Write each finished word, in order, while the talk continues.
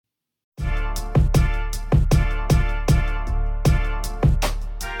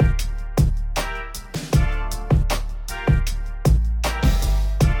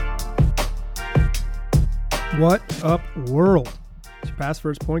What up, world? It's your past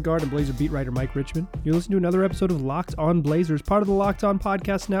first point guard and Blazer beat writer Mike Richmond. You're listening to another episode of Locked On Blazers, part of the Locked On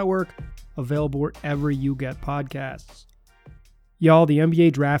Podcast Network, available wherever you get podcasts. Y'all, the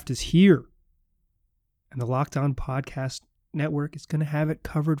NBA draft is here, and the Locked On Podcast Network is going to have it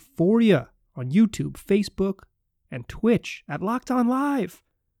covered for you on YouTube, Facebook, and Twitch at Locked On Live.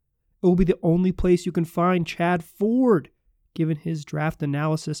 It will be the only place you can find Chad Ford giving his draft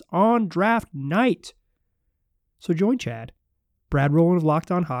analysis on draft night. So join Chad, Brad Rowland of Locked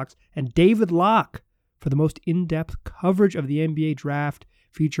On Hawks, and David Locke for the most in-depth coverage of the NBA draft,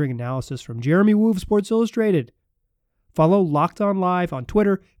 featuring analysis from Jeremy Woo of Sports Illustrated. Follow Locked On Live on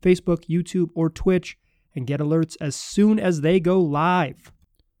Twitter, Facebook, YouTube, or Twitch, and get alerts as soon as they go live.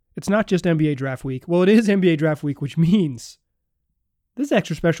 It's not just NBA Draft Week. Well, it is NBA Draft Week, which means this is an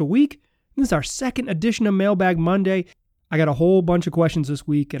extra special week. This is our second edition of Mailbag Monday. I got a whole bunch of questions this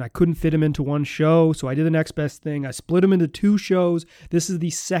week, and I couldn't fit them into one show, so I did the next best thing. I split them into two shows. This is the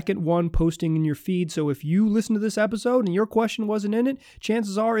second one posting in your feed, so if you listen to this episode and your question wasn't in it,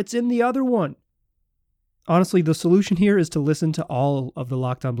 chances are it's in the other one. Honestly, the solution here is to listen to all of the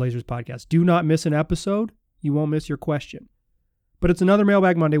Locked On Blazers podcasts. Do not miss an episode. You won't miss your question. But it's another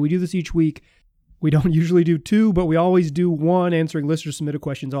Mailbag Monday. We do this each week. We don't usually do two, but we always do one, answering listener-submitted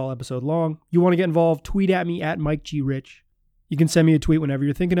questions all episode long. You want to get involved, tweet at me at Mike G. Rich. You can send me a tweet whenever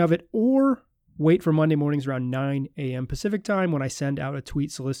you're thinking of it, or wait for Monday mornings around 9 a.m. Pacific time when I send out a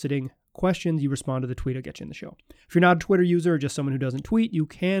tweet soliciting questions. You respond to the tweet, I'll get you in the show. If you're not a Twitter user or just someone who doesn't tweet, you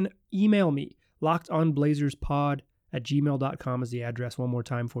can email me. LockedOnBlazersPod@gmail.com is the address. One more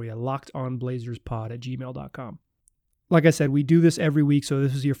time for you. LockedOnBlazersPod@gmail.com. Like I said, we do this every week, so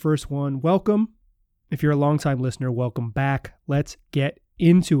this is your first one. Welcome. If you're a longtime listener, welcome back. Let's get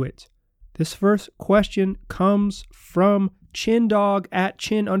into it. This first question comes from ChinDog at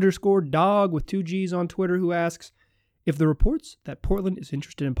Chin_dog with 2 G's on Twitter, who asks, if the reports that Portland is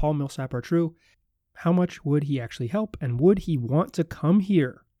interested in Paul Millsap are true, how much would he actually help, and would he want to come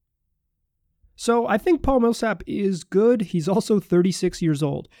here? So I think Paul Millsap is good. He's also 36 years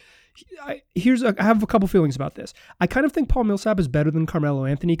old. I have a couple feelings about this. I kind of think Paul Millsap is better than Carmelo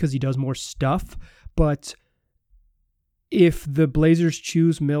Anthony because he does more stuff, but if the Blazers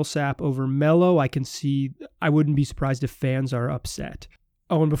choose Millsap over Melo, I wouldn't be surprised if fans are upset.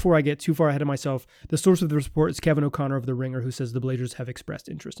 Oh, and before I get too far ahead of myself, the source of the report is Kevin O'Connor of The Ringer, who says the Blazers have expressed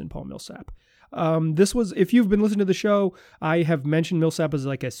interest in Paul Millsap. If you've been listening to the show, I have mentioned Millsap as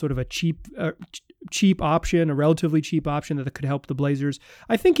like a sort of a cheap option, a relatively cheap option that could help the Blazers.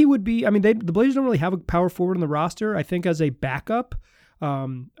 I think he would be, the Blazers don't really have a power forward in the roster. I think as a backup,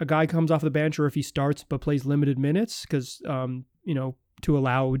 a guy comes off the bench, or if he starts but plays limited minutes, because, to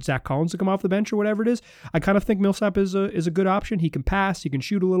allow Zach Collins to come off the bench or whatever it is. I kind of think Millsap is a good option. He can pass. He can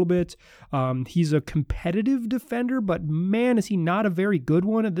shoot a little bit. He's a competitive defender, but man, is he not a very good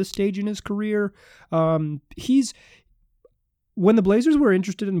one at this stage in his career. When the Blazers were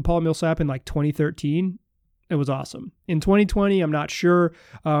interested in Paul Millsap in like 2013, it was awesome. In 2020, I'm not sure.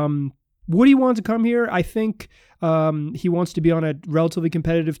 Would he want to come here? I think he wants to be on a relatively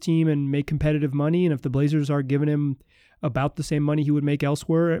competitive team and make competitive money. And if the Blazers are giving him about the same money he would make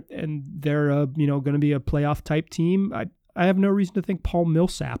elsewhere, and they're going to be a playoff type team, I have no reason to think Paul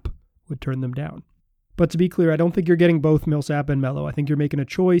Millsap would turn them down. But to be clear, I don't think you're getting both Millsap and Melo. I think you're making a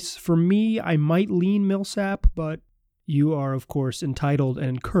choice. For me, I might lean Millsap, but you are, of course, entitled and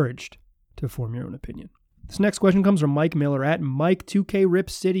encouraged to form your own opinion. This next question comes from Mike Miller at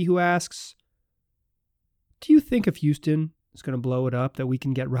Mike2KRipCity, who asks, do you think if Houston is going to blow it up that we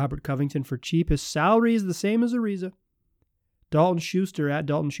can get Robert Covington for cheap? His salary is the same as Ariza. Dalton Schuster at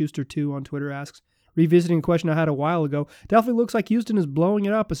DaltonSchuster2 on Twitter asks, revisiting a question I had a while ago, definitely looks like Houston is blowing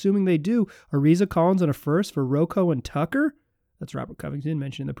it up, assuming they do. Ariza, Collins, and a first for Rocco and Tucker? That's Robert Covington,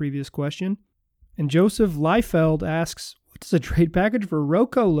 mentioned in the previous question. And Joseph Liefeld asks, what does a trade package for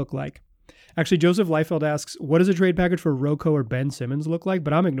Rocco look like? Actually, Joseph Liefeld asks, what does a trade package for Rocco or Ben Simmons look like?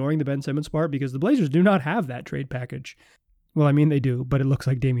 But I'm ignoring the Ben Simmons part because the Blazers do not have that trade package. Well, they do, but it looks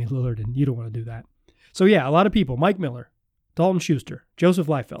like Damian Lillard, and you don't want to do that. So yeah, a lot of people, Mike Miller, Dalton Schuster, Joseph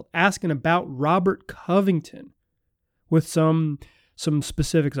Liefeld, asking about Robert Covington with some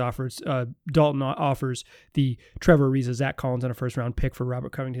specifics offers. Dalton offers the Trevor Ariza, Zach Collins, and a first-round pick for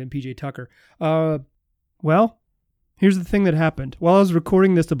Robert Covington and PJ Tucker. Well, here's the thing that happened. While I was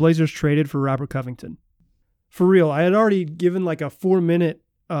recording this, the Blazers traded for Robert Covington. For real, I had already given like a 4-minute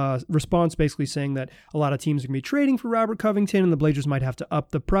response basically saying that a lot of teams are going to be trading for Robert Covington and the Blazers might have to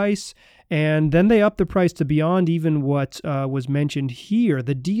up the price. And then they upped the price to beyond even what was mentioned here.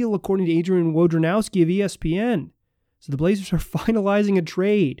 The deal, according to Adrian Wojnarowski of ESPN. So the Blazers are finalizing a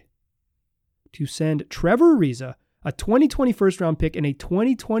trade to send Trevor Ariza a 2020 first-round pick and a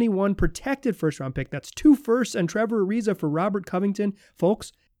 2021 protected first-round pick. That's 2 firsts and Trevor Ariza for Robert Covington.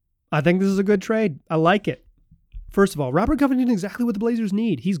 Folks, I think this is a good trade. I like it. First of all, Robert Covington is exactly what the Blazers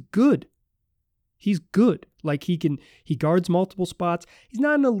need. He's good. He's good. Like he guards multiple spots. He's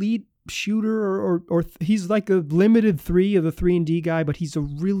not an elite shooter or he's like a limited 3 of the 3-and-D guy, but he's a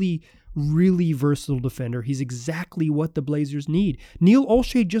really, really versatile defender. He's exactly what the Blazers need. Neil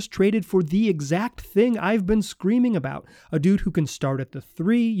Olshey just traded for the exact thing I've been screaming about. A dude who can start at the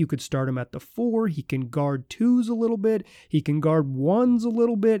 3. You could start him at the 4. He can guard 2s a little bit. He can guard 1s a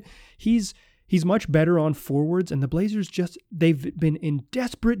little bit. He's much better on forwards, and the Blazers they've been in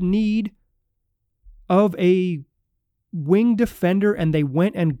desperate need of a wing defender, and they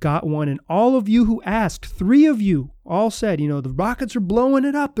went and got one. And all of you who asked, 3 of you all said, the Rockets are blowing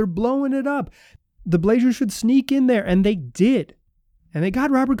it up. They're blowing it up. The Blazers should sneak in there, and they did. And they got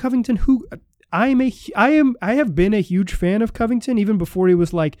Robert Covington, who I have been a huge fan of Covington even before he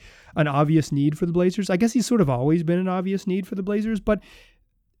was like an obvious need for the Blazers. I guess he's sort of always been an obvious need for the Blazers, but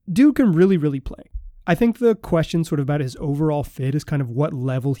dude can really, really play. I think the question sort of about his overall fit is kind of what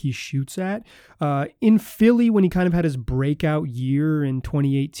level he shoots at. In Philly, when he kind of had his breakout year in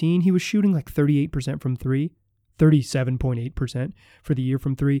 2018, he was shooting like 38% from 3, 37.8% for the year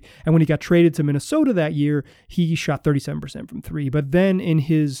from 3. And when he got traded to Minnesota that year, he shot 37% from 3. But then in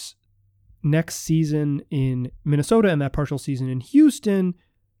his next season in Minnesota and that partial season in Houston,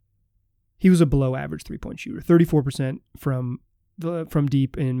 he was a below average 3-point shooter, 34% from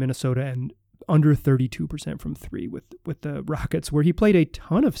deep in Minnesota and under 32% from 3 with the Rockets, where he played a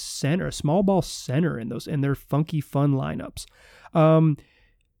ton of center, small ball center in their funky fun lineups.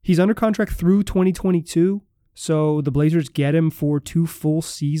 He's under contract through 2022, so the Blazers get him for 2 full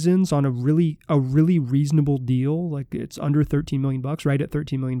seasons on a really reasonable deal. Like it's under $13 million, right at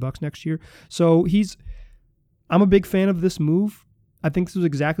 $13 million next year. So I'm a big fan of this move. I think this is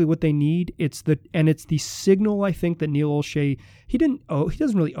exactly what they need. It's the signal, I think, that Neil Olshey, he doesn't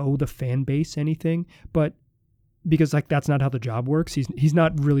really owe the fan base anything, but because like that's not how the job works. He's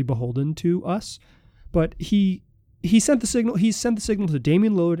not really beholden to us. But he sent the signal. He sent the signal to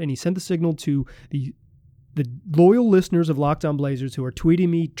Damian Lillard, and he sent the signal to the loyal listeners of Locked On Blazers who are tweeting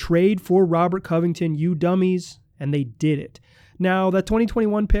me, trade for Robert Covington, you dummies, and they did it. Now that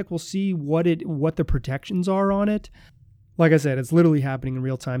 2021 pick, we'll see what the protections are on it. Like I said, it's literally happening in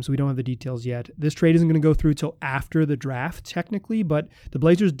real time, so we don't have the details yet. This trade isn't going to go through till after the draft, technically, but the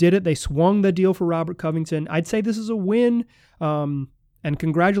Blazers did it. They swung the deal for Robert Covington. I'd say this is a win, and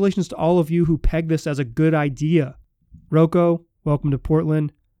congratulations to all of you who pegged this as a good idea. Rocco, welcome to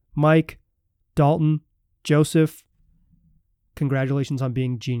Portland. Mike, Dalton, Joseph, congratulations on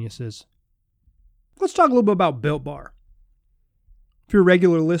being geniuses. Let's talk a little bit about Built Bar. If you're a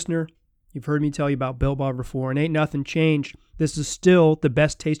regular listener, you've heard me tell you about Built Bar before, and ain't nothing changed. This is still the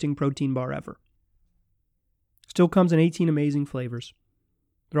best tasting protein bar ever. Still comes in 18 amazing flavors.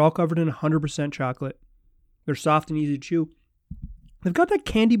 They're all covered in 100% chocolate. They're soft and easy to chew. They've got that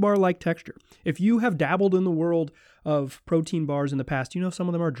candy bar-like texture. If you have dabbled in the world of protein bars in the past, you know some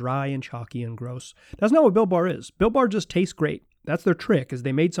of them are dry and chalky and gross. That's not what Built Bar is. Built Bar just tastes great. That's their trick, is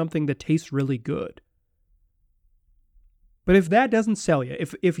they made something that tastes really good. But if that doesn't sell you,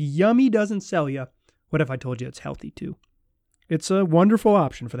 if yummy doesn't sell you, what if I told you it's healthy too? It's a wonderful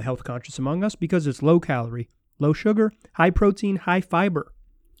option for the health conscious among us because it's low calorie, low sugar, high protein, high fiber.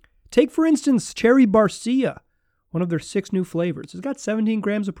 Take, for instance, Cherry Barcia, one of their 6 new flavors. It's got 17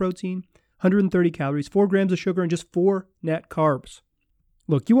 grams of protein, 130 calories, 4 grams of sugar, and just 4 net carbs.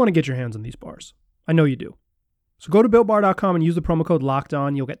 Look, you want to get your hands on these bars. I know you do. So go to BuiltBar.com and use the promo code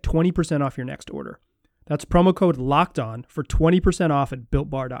LOCKEDON. You'll get 20% off your next order. That's promo code LOCKEDON for 20% off at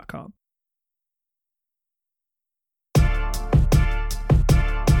BuiltBar.com.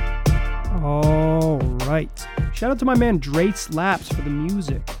 All right. Shout out to my man Dre Slaps for the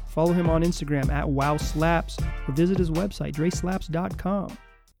music. Follow him on Instagram at WowSlaps or visit his website, DreSlaps.com.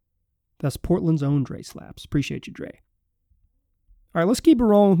 That's Portland's own Dre Slaps. Appreciate you, Dre. All right, let's keep it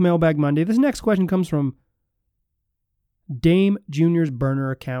rolling with Mailbag Monday. This next question comes from Dame Jr.'s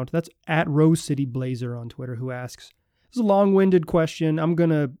burner account. That's at Rose City Blazer on Twitter, who asks, this is a long-winded question. I'm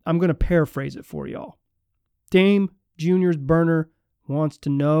gonna paraphrase it for y'all. Dame Jr.'s burner wants to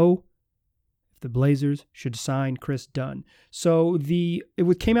know if the Blazers should sign Chris Dunn. So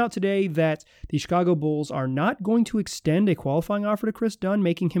it came out today that the Chicago Bulls are not going to extend a qualifying offer to Chris Dunn,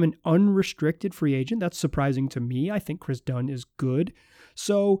 making him an unrestricted free agent. That's surprising to me. I think Chris Dunn is good.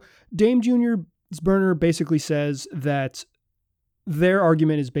 So Dame Jr.'s burner basically says that their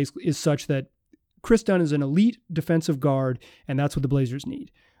argument is such that Chris Dunn is an elite defensive guard, and that's what the Blazers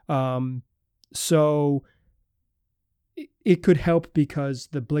need. So it could help because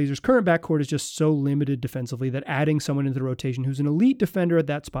the Blazers' current backcourt is just so limited defensively that adding someone into the rotation who's an elite defender at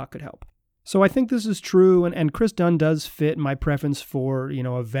that spot could help. So I think this is true, and Chris Dunn does fit my preference for,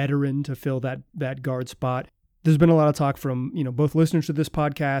 a veteran to fill that guard spot. There's been a lot of talk from, both listeners to this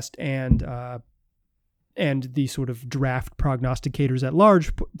podcast and the sort of draft prognosticators at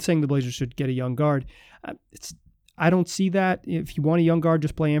large saying the Blazers should get a young guard. I don't see that. If you want a young guard,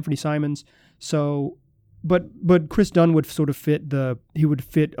 just play Anthony Simons. So, but Chris Dunn would sort of fit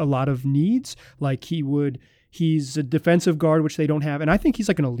a lot of needs. Like he's a defensive guard, which they don't have. And I think he's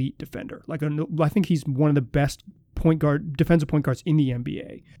like an elite defender. I think he's one of the best defensive point guards in the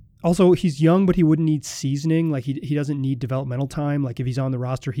NBA. Also, he's young, but he wouldn't need seasoning. Like he doesn't need developmental time. Like if he's on the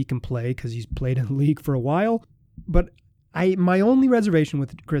roster, he can play because he's played in the league for a while. But my only reservation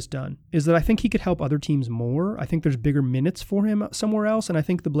with Chris Dunn is that I think he could help other teams more. I think there's bigger minutes for him somewhere else. And I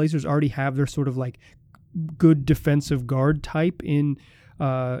think the Blazers already have their sort of like good defensive guard type in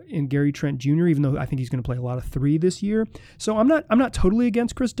Gary Trent Jr., even though I think he's going to play a lot of 3 this year. So I'm not totally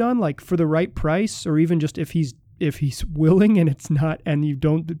against Chris Dunn, like for the right price, or even just if he's willing and it's not, and you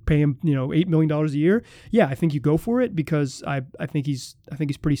don't pay him, $8 million a year. Yeah, I think you go for it because I think he's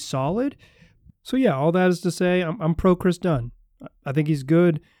pretty solid. So yeah, all that is to say, I'm pro Chris Dunn. I think he's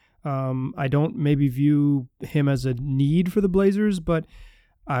good. I don't maybe view him as a need for the Blazers, but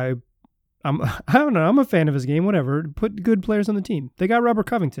I don't know. I'm a fan of his game. Whatever. Put good players on the team. They got Robert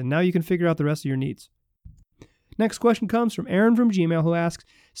Covington. Now you can figure out the rest of your needs. Next question comes from Aaron from Gmail, who asks,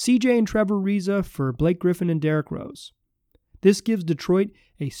 CJ and Trevor Ariza for Blake Griffin and Derrick Rose. This gives Detroit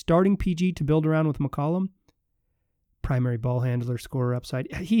a starting PG to build around with McCollum. Primary ball handler, scorer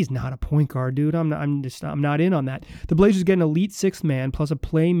upside. He's not a point guard, dude. I'm not in on that. The Blazers get an elite 6th man plus a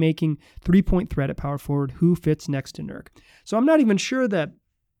playmaking 3-point threat at power forward who fits next to Nurk. So I'm not even sure that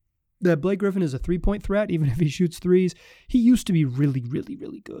Blake Griffin is a 3-point threat, even if he shoots threes. He used to be really, really,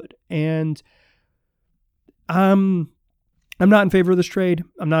 really good. And I'm not in favor of this trade.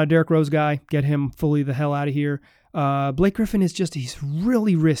 I'm not a Derrick Rose guy. Get him fully the hell out of here. Blake Griffin he's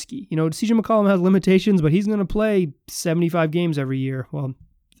really risky. CJ McCollum has limitations, but he's going to play 75 games every year. Well,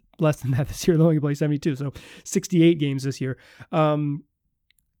 less than that this year. They'll only play 72, so 68 games this year.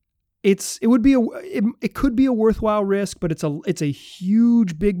 It could be a worthwhile risk, but it's a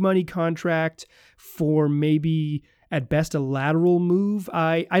huge big money contract for maybe at best a lateral move.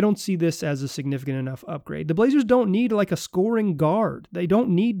 I don't see this as a significant enough upgrade. The Blazers don't need like a scoring guard. They don't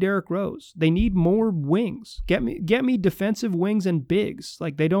need Derrick Rose. They need more wings. Get me defensive wings and bigs.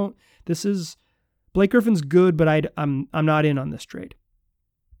 Like they don't. Blake Griffin's good, but I'm not in on this trade.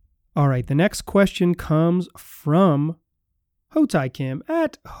 All right, the next question comes from Hotai Kim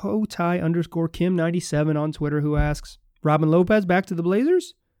at Hotai_Kim97 on Twitter, who asks, Robin Lopez back to the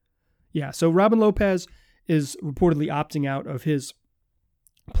Blazers? Yeah, so Robin Lopez is reportedly opting out of his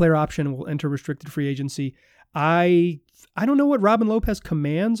player option and will enter restricted free agency. I don't know what Robin Lopez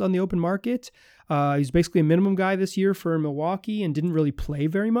commands on the open market. He's basically a minimum guy this year for Milwaukee and didn't really play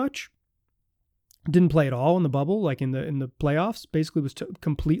very much. Didn't play at all in the bubble, like in the playoffs. Basically was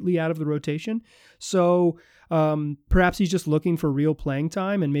completely out of the rotation. So perhaps he's just looking for real playing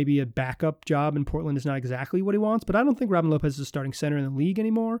time, and maybe a backup job in Portland is not exactly what he wants. But I don't think Robin Lopez is a starting center in the league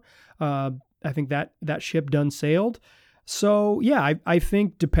anymore. I think that ship done sailed. So yeah, I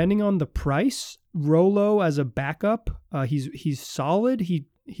think depending on the price, Rolo as a backup, he's solid. He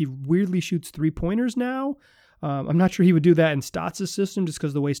weirdly shoots 3-pointers now. I'm not sure he would do that in Stotts' system just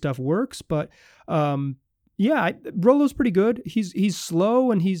because of the way stuff works, but Rolo's pretty good. He's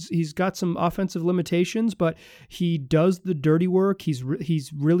slow and he's got some offensive limitations, but he does the dirty work. He's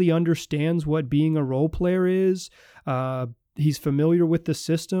really understands what being a role player is. He's familiar with the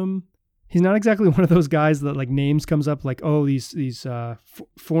system. He's not exactly one of those guys that like names comes up like, oh, these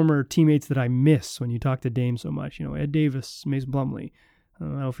former teammates that I miss when you talk to Dame so much. Ed Davis, Mason Plumlee. I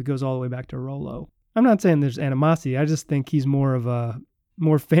don't know if it goes all the way back to Rolo. I'm not saying there's animosity. I just think he's more of a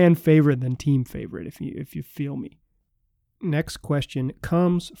more fan favorite than team favorite, if you feel me. Next question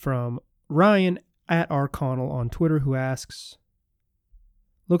comes from Ryan at Arconnell on Twitter, who asks,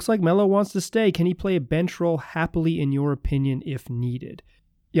 looks like Melo wants to stay. Can he play a bench role happily, in your opinion, if needed?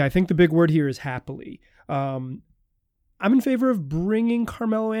 Yeah, I think the big word here is happily. I'm in favor of bringing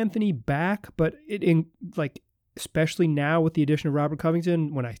Carmelo Anthony back, but especially now with the addition of Robert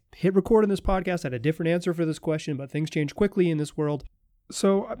Covington. When I hit record on this podcast, I had a different answer for this question, but things change quickly in this world.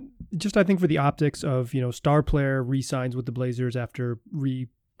 So I think for the optics of, star player re-signs with the Blazers after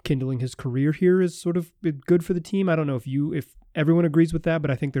rekindling his career here is sort of good for the team. I don't know if everyone agrees with that,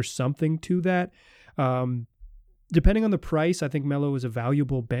 but I think there's something to that. depending on the price, I think Melo is a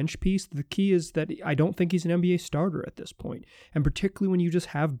valuable bench piece. The key is that I don't think he's an NBA starter at this point. And particularly when you just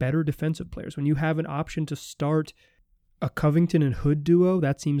have better defensive players, when you have an option to start a Covington and Hood duo,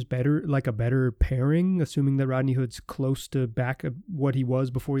 that seems better, like a better pairing, assuming that Rodney Hood's close to back of what he was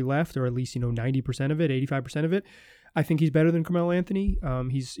before he left, or at least, 90% of it, 85% of it. I think he's better than Carmelo Anthony.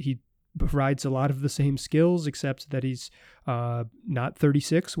 He provides a lot of the same skills, except that he's not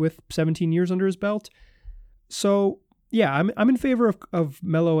 36 with 17 years under his belt. So yeah, I'm in favor of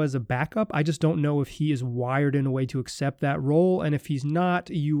Melo as a backup. I just don't know if he is wired in a way to accept that role. And if he's not,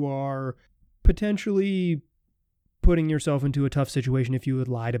 you are potentially putting yourself into a tough situation if you had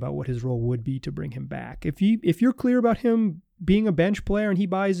lied about what his role would be to bring him back. If you're clear about him being a bench player and he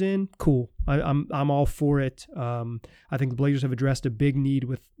buys in, cool. I'm all for it. I think the Blazers have addressed a big need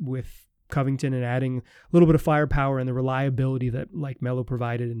with Covington and adding a little bit of firepower, and the reliability that like Melo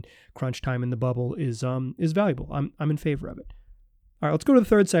provided in crunch time in the bubble is valuable. I'm in favor of it. All right, let's go to the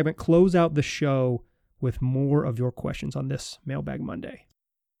third segment. Close out the show with more of your questions on this Mailbag Monday.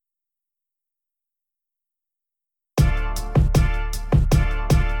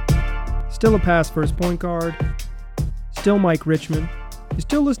 Still a pass first point guard. Still Mike Richman. You're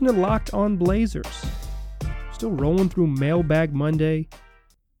still listening to Locked On Blazers. Still rolling through Mailbag Monday.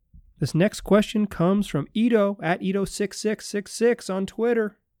 This next question comes from Ito at Ito6666 on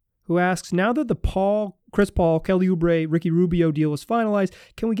Twitter, who asks, now that the Chris Paul, Kelly Oubre, Ricky Rubio deal is finalized,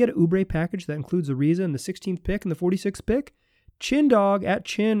 can we get an Oubre package that includes Ariza and the 16th pick and the 46th pick? Chindog at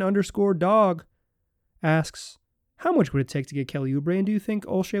Chin_dog asks, how much would it take to get Kelly Oubre, and do you think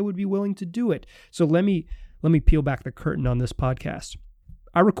Olshey would be willing to do it? So let me peel back the curtain on this podcast.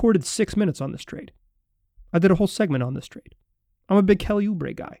 I recorded 6 minutes on this trade. I did a whole segment on this trade. I'm a big Kelly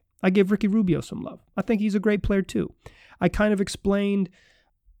Oubre guy. I gave Ricky Rubio some love. I think he's a great player too. I kind of explained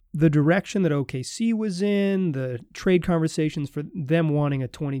the direction that OKC was in, the trade conversations for them wanting a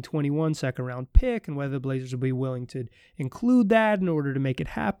 2021 second round pick, and whether the Blazers would be willing to include that in order to make it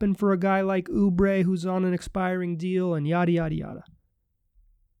happen for a guy like Oubre who's on an expiring deal, and yada, yada, yada.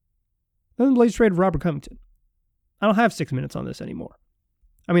 Then the Blazers traded Robert Covington. I don't have 6 minutes on this anymore.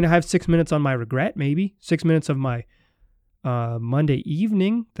 I mean, I have 6 minutes on my regret, maybe. 6 minutes of my Monday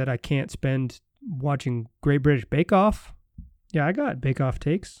evening that I can't spend watching Great British Bake Off. Yeah, I got Bake Off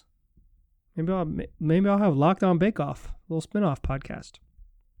takes. Maybe I'll have Locked On Bake Off, a little spin-off podcast.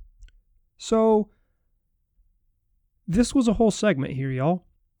 So this was a whole segment here, y'all.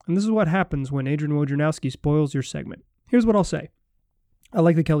 And this is what happens when Adrian Wojnarowski spoils your segment. Here's what I'll say. I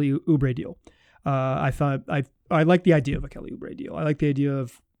like the Kelly Oubre deal. I like the idea of a Kelly Oubre deal. I like the idea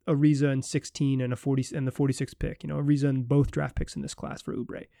of Ariza and 16 and the 46th pick. Ariza and both draft picks in this class for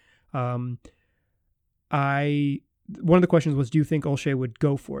Oubre. One of the questions was, do you think Olshey would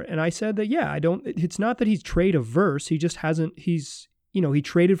go for it? And I said that, yeah, it's not that he's trade averse. He just hasn't, he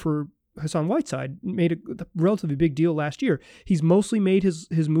traded for Hassan Whiteside, made a relatively big deal last year. He's mostly made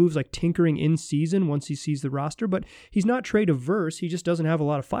his moves like tinkering in season once he sees the roster, but he's not trade averse. He just doesn't have a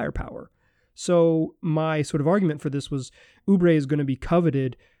lot of firepower. So my sort of argument for this was Oubre is going to be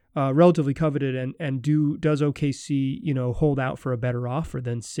coveted, relatively coveted, and does OKC, hold out for a better offer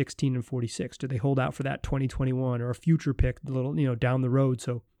than 16 and 46? Do they hold out for that 2021 or a future pick, a little, down the road,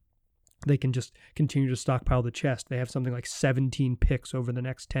 so they can just continue to stockpile the chest? They have something like 17 picks over the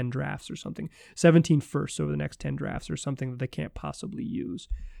next 10 drafts or something, 17 firsts over the next 10 drafts or something that they can't possibly use.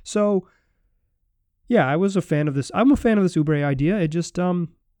 So yeah, I was a fan of this. I'm a fan of this Oubre idea. It just,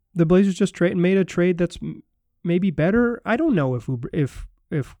 the Blazers just made a trade that's maybe better. I don't know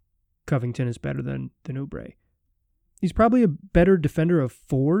if Covington is better than Oubre. He's probably a better defender of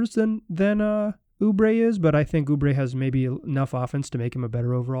fours than Oubre is, but I think Oubre has maybe enough offense to make him a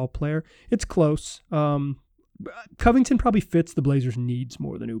better overall player. It's close. Covington probably fits the Blazers' needs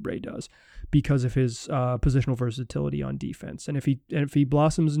more than Oubre does because of his positional versatility on defense. And if he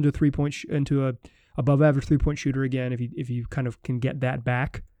blossoms into a above average 3-point shooter again, if you kind of can get that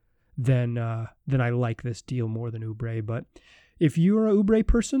back, then I like this deal more than Oubre. But if you're a Oubre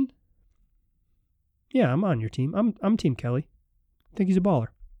person, yeah, I'm on your team. I'm Team Kelly. I think he's a baller.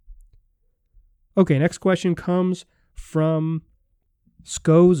 Okay, next question comes from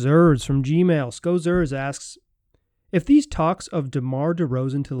Skozers from Gmail. Skozers asks, if these talks of DeMar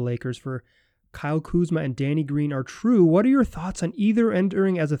DeRozan to the Lakers for Kyle Kuzma and Danny Green are true, what are your thoughts on either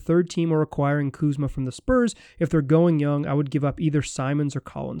entering as a third team or acquiring Kuzma from the Spurs? If they're going young, I would give up either Simons or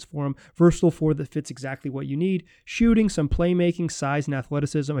Collins for him. Versatile forward that fits exactly what you need. Shooting, some playmaking, size, and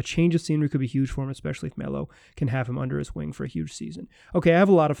athleticism. A change of scenery could be huge for him, especially if Melo can have him under his wing for a huge season. Okay, I have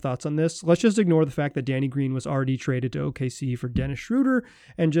a lot of thoughts on this. Let's just ignore the fact that Danny Green was already traded to OKC for Dennis Schroeder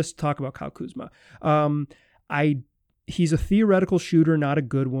and just talk about Kyle Kuzma. He's a theoretical shooter, not a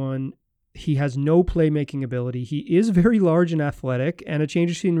good one. He has no playmaking ability. He is very large and athletic, and a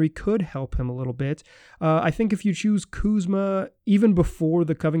change of scenery could help him a little bit. I think if you choose Kuzma, even before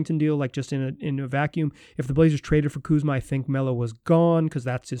the Covington deal, like just in a vacuum, if the Blazers traded for Kuzma, I think Melo was gone because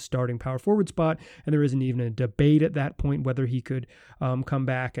that's his starting power forward spot, and there isn't even a debate at that point whether he could come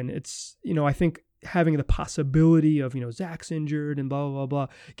back. And it's, I think having the possibility of, Zach's injured and blah, blah, blah,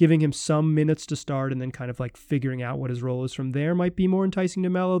 giving him some minutes to start and then kind of like figuring out what his role is from there might be more enticing to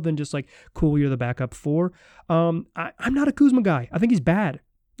Melo than just like, cool, you're the backup 4. I'm not a Kuzma guy. I think he's bad.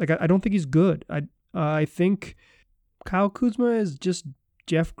 Like, I don't think he's good. I think Kyle Kuzma is just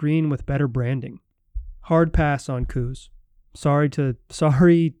Jeff Green with better branding. Hard pass on Kuz. Sorry,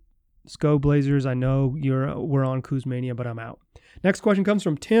 Sko Blazers. I know we're on Kuzmania, but I'm out. Next question comes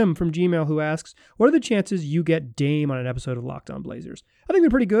from Tim from Gmail, who asks, what are the chances you get Dame on an episode of Locked On Blazers? I think they're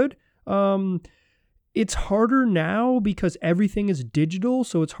pretty good. It's harder now because everything is digital,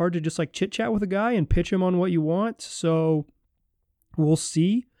 so it's hard to just like chit chat with a guy and pitch him on what you want. So we'll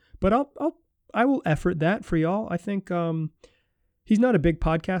see, but I will effort that for y'all. I think he's not a big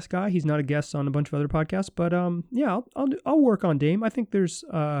podcast guy. He's not a guest on a bunch of other podcasts, but yeah, I'll work on Dame. I think there's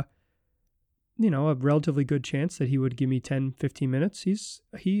a relatively good chance that he would give me 10, 15 minutes.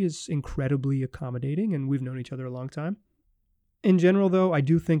 He is incredibly accommodating, and we've known each other a long time. In general, though, I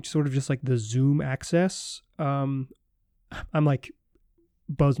do think sort of just like the Zoom access, I'm like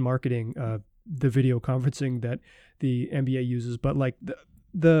buzz marketing the video conferencing that the NBA uses, but like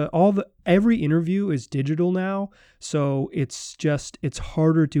every interview is digital now, so it's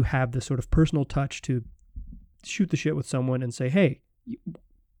harder to have the sort of personal touch to shoot the shit with someone and say, hey,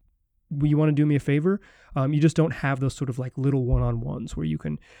 you want to do me a favor? You just don't have those sort of like little one-on-ones where you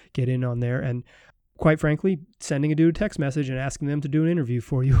can get in on there. And quite frankly, sending a dude a text message and asking them to do an interview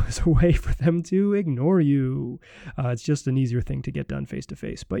for you is a way for them to ignore you. It's just an easier thing to get done face to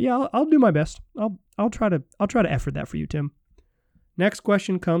face. But yeah, I'll do my best. I'll try to effort that for you, Tim. Next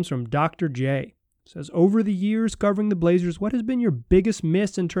question comes from Dr. J. It says, over the years covering the Blazers, what has been your biggest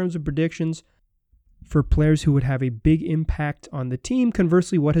miss in terms of predictions for players who would have a big impact on the team?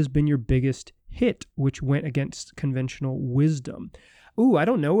 Conversely, what has been your biggest hit, which went against conventional wisdom? Ooh, I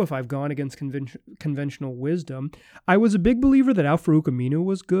don't know if I've gone against conventional wisdom. I was a big believer that Al-Farouq Aminu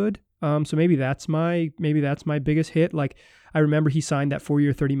was good. So maybe that's my biggest hit. Like, I remember he signed that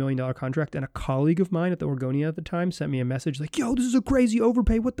 4-year, $30 million contract, and a colleague of mine at the Oregonia at the time sent me a message like, yo, this is a crazy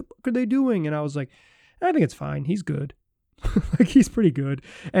overpay. What the fuck are they doing? And I was like, I think it's fine. He's good. Like, he's pretty good.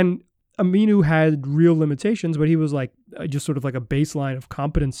 And Aminu had real limitations, but he was like just sort of like a baseline of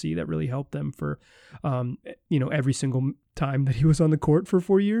competency that really helped them for, every single time that he was on the court for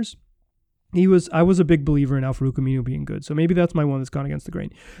 4 years. I was a big believer in Al-Farouq Aminu being good. So maybe that's my one that's gone against the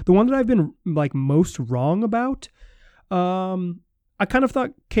grain. The one that I've been like most wrong about, I kind of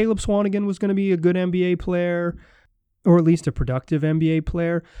thought Caleb Swanigan was going to be a good NBA player, or at least a productive NBA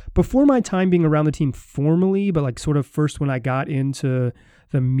player before my time being around the team formally, but like sort of first when I got into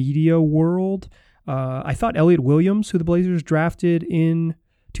the media world. I thought Elliot Williams, who the Blazers drafted in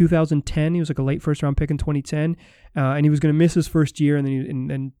 2010, he was like a late first round pick in 2010, and he was going to miss his first year and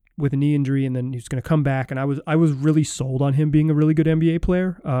then with a knee injury, and then he was going to come back. And I was really sold on him being a really good NBA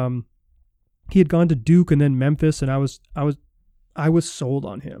player. He had gone to Duke and then Memphis, and I was sold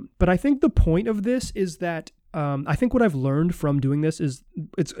on him. But I think the point of this is that I think what I've learned from doing this is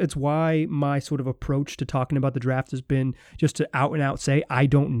it's why my sort of approach to talking about the draft has been just to out and out say, I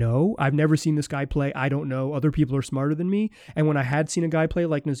don't know. I've never seen this guy play. I don't know. Other people are smarter than me. And when I had seen a guy play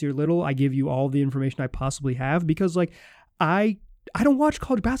like Nasir Little, I give you all the information I possibly have, because like I don't watch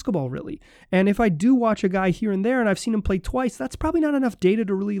college basketball really. And if I do watch a guy here and there and I've seen him play twice, that's probably not enough data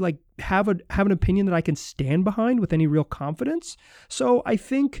to really like have an opinion that I can stand behind with any real confidence. So I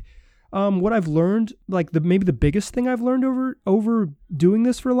think what I've learned, like maybe the biggest thing I've learned over doing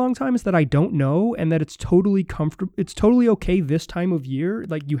this for a long time, is that I don't know, and that it's totally comfortable. It's totally okay this time of year.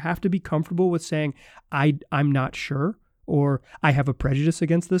 Like, you have to be comfortable with saying I'm not sure, or I have a prejudice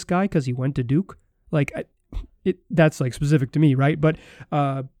against this guy because he went to Duke. Like, that's like specific to me, right? But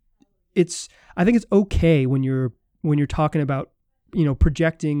I think it's okay when you're talking about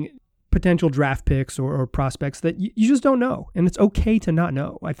projecting potential draft picks or prospects that you just don't know, and it's okay to not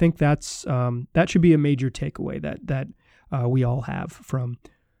know. I think that's that should be a major takeaway that we all have from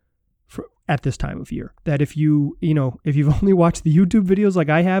at this time of year. That if you've only watched the YouTube videos like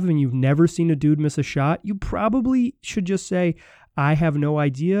I have and you've never seen a dude miss a shot, you probably should just say, I have no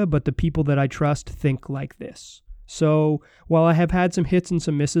idea, but the people that I trust think like this. So while I have had some hits and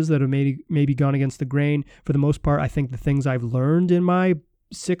some misses that have maybe gone against the grain, for the most part, I think the things I've learned in my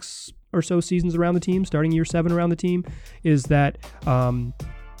 6 or so seasons around the team, starting year 7 around the team, is that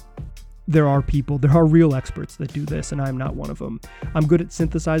there are real experts that do this, and I'm not one of them. I'm good at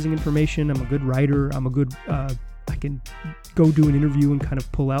synthesizing information. I'm a good writer. I'm a good, I can go do an interview and kind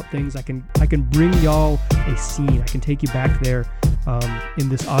of pull out things. I can bring y'all a scene. I can take you back there in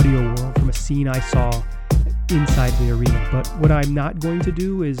this audio world from a scene I saw inside the arena. But what I'm not going to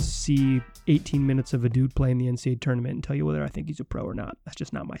do is see 18 minutes of a dude play in the NCAA tournament and tell you whether I think he's a pro or not. That's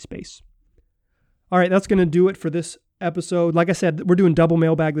just not my space. All right, that's going to do it for this episode. Like I said, we're doing double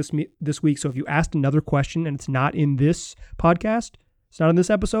mailbag this week. So if you asked another question and it's not in this podcast, it's not in this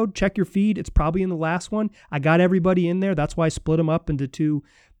episode, check your feed. It's probably in the last one. I got everybody in there. That's why I split them up into 2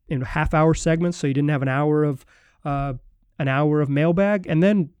 half-hour segments, so you didn't have an hour of mailbag. And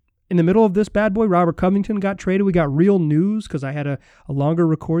then in the middle of this bad boy, Robert Covington got traded. We got real news because I had a longer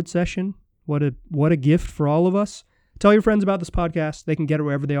record session. What a gift for all of us. Tell your friends about this podcast. They can get it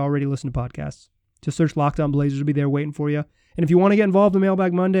wherever they already listen to podcasts. Just search Locked On Blazers. Will be there waiting for you. And if you want to get involved in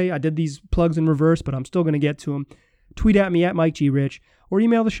Mailbag Monday, I did these plugs in reverse, but I'm still going to get to them. Tweet at me at Mike G. Rich, or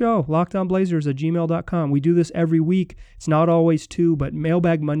email the show, lockedonblazers@gmail.com. We do this every week. It's not always 2, but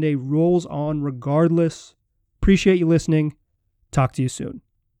Mailbag Monday rolls on regardless. Appreciate you listening. Talk to you soon.